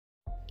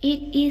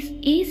It is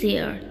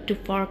easier to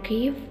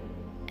forgive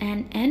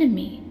an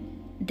enemy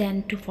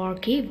than to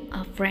forgive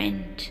a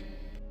friend.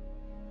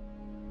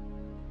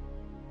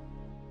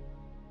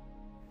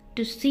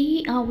 To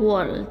see a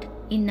world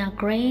in a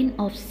grain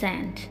of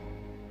sand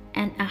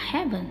and a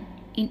heaven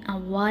in a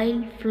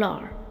wild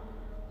flower,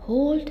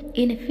 hold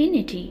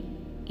infinity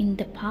in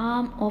the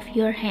palm of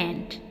your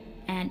hand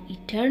and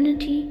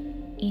eternity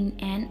in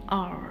an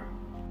hour.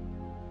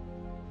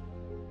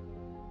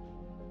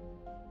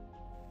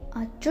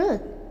 A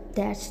truth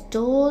that's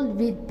told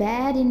with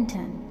bad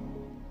intent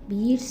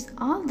beats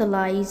all the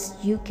lies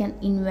you can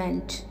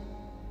invent.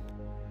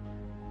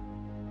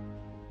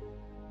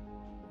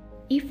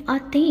 If a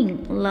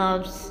thing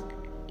loves,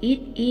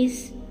 it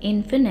is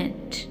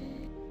infinite.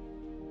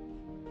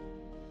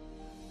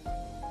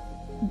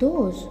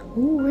 Those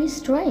who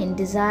restrain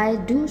desire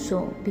do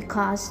so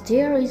because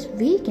there is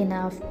weak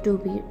enough to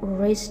be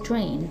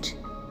restrained.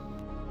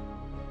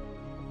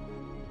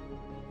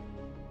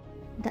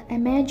 The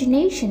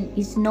imagination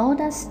is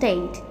not a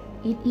state,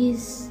 it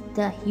is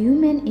the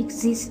human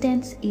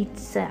existence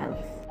itself.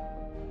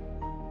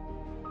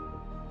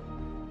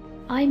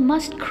 I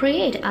must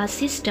create a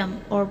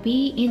system or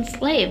be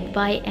enslaved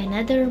by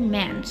another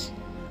man's.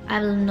 I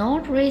will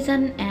not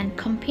reason and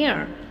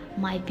compare.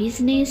 My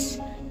business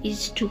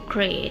is to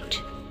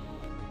create.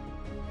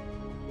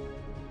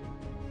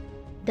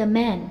 The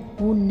man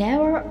who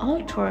never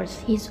alters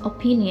his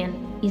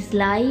opinion is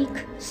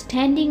like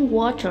standing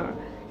water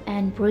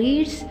and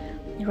breeds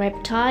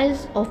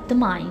reptiles of the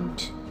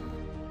mind.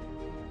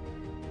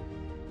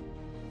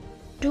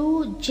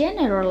 To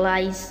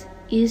generalize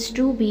is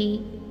to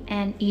be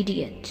an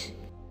idiot.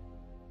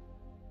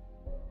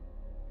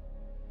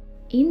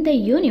 In the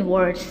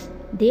universe,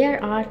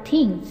 there are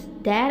things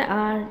that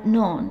are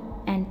known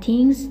and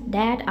things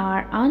that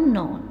are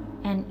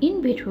unknown, and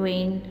in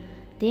between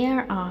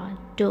there are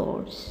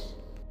doors.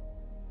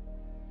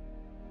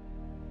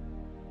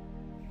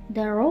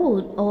 The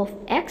road of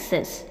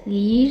access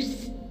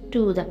leads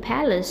to the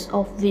palace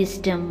of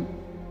wisdom.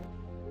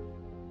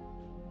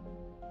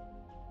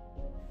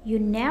 You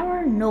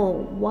never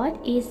know what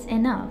is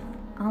enough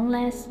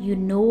unless you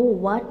know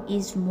what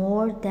is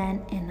more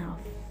than enough.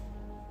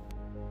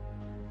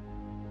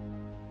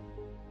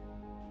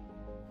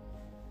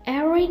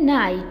 Every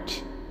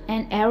night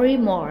and every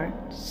morn,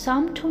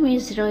 some to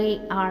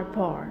misery are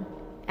born.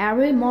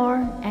 Every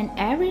morn and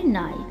every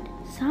night,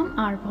 some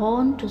are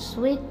born to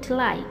sweet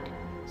delight,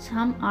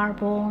 some are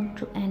born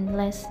to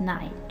endless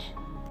night.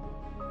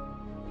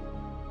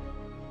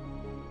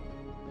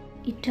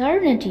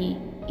 Eternity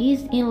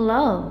is in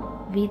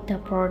love with the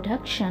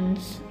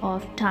productions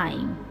of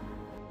time.